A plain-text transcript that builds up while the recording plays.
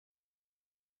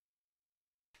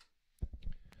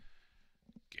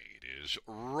is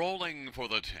rolling for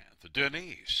the 10th.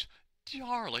 Denise,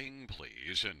 darling,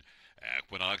 please. And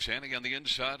Equinox Annie on the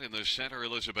inside, in the center,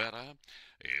 Elizabetta.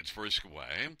 It's first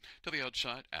away to the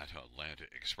outside at Atlantic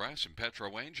Express and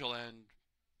Petro Angel and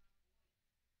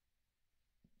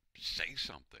Say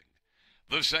Something.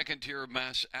 The second tier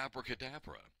Mass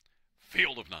Abracadabra.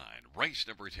 Field of 9, race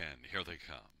number 10. Here they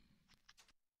come.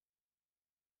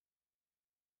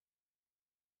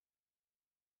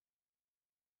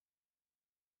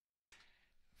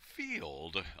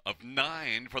 Field of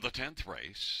 9 for the 10th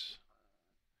race.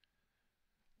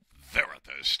 There at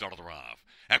the start of the rough.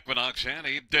 Equinox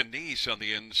Annie, Denise on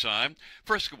the inside.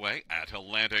 First away at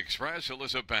Atlantic Express,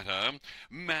 Elizabetta.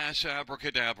 Mass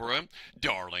Abracadabra.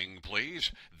 Darling,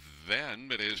 please. Then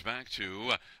it is back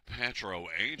to Petro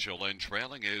Angel, and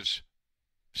trailing is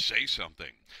Say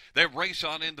Something. They race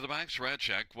on into the backstretch.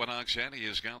 Equinox Annie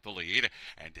has got the lead,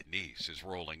 and Denise is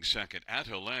rolling second.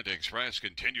 Atlantic Express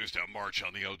continues to march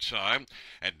on the outside,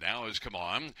 and now has come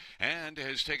on and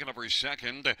has taken over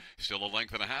second. Still a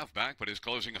length and a half back, but is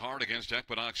closing hard against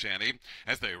Equinox Annie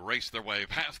as they race their way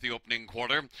past the opening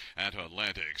quarter.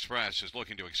 Atlantic Express is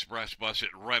looking to express bus it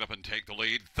right up and take the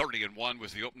lead. 30-1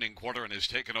 was the opening quarter and has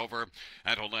taken over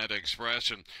Atlantic Express,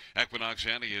 and Equinox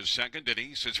Annie is second.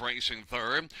 Denise is racing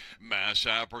third. Mass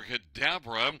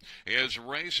Abracadabra is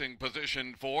racing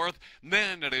position fourth.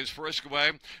 Then it is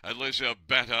Friskaway,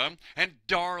 Elizabetta, and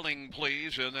Darling,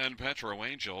 please, and then Petro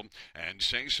Angel. And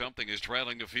Say Something is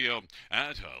trailing the field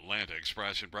at Atlantic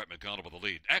Express, and Brett McDonald with the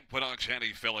lead. Equinox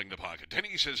Annie filling the pocket.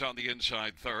 Denise is on the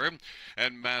inside third,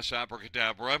 and Mass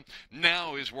Abracadabra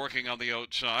now is working on the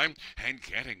outside and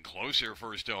getting closer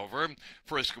first over.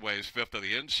 Friskaway is fifth on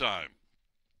the inside.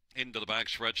 Into the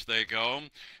backstretch they go,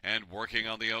 and working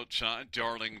on the outside,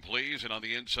 Darling, please, and on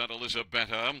the inside,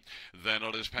 Elizabetta. Then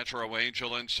it is Petro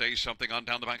Angel, and Say Something on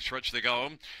down the backstretch they go.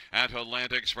 At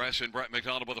Atlantic Express, and Brett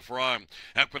McDonald with the front.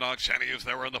 Equinox Annie is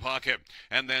there in the pocket,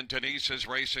 and then Denise is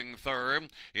racing third.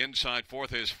 Inside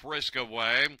fourth is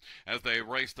Friskaway as they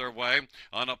race their way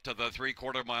on up to the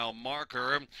three-quarter-mile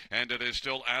marker, and it is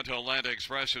still Atlantic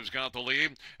Express who's got the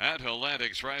lead. Atlantic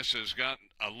Express has got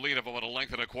a lead of about a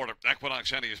length and a quarter.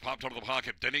 Equinox Annie has popped out of the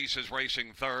pocket. Denise is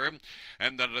racing third,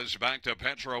 and then it is back to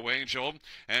Petro Angel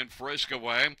and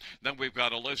Friskaway. Then we've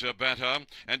got Elizabetta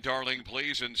and Darling,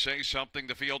 please, and Say Something.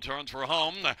 The field turns for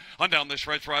home. On down the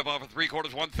stretch, drive off at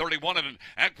three-quarters, 131, and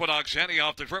Equinox Annie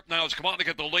off the trip now. It's come on to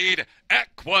get the lead.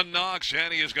 Equinox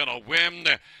Annie is going to win.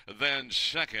 Then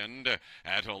second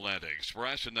at Atlantic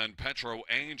Express, and then Petro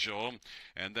Angel,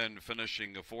 and then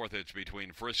finishing fourth, it's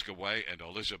between Friskaway and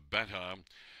Elizabetta.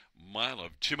 Mile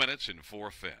of 2 minutes and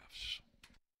 4/5.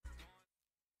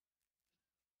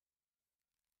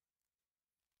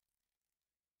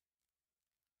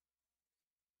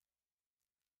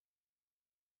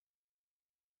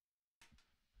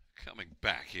 Coming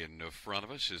back in front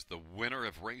of us is the winner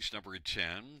of race number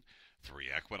 10. 3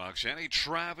 Equinox Annie,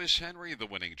 Travis Henry, the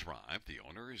winning drive. The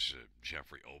owners,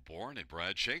 Jeffrey Oborn and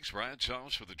Brad Shakes. Brad's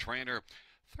house with the trainer.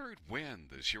 Third win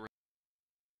this year.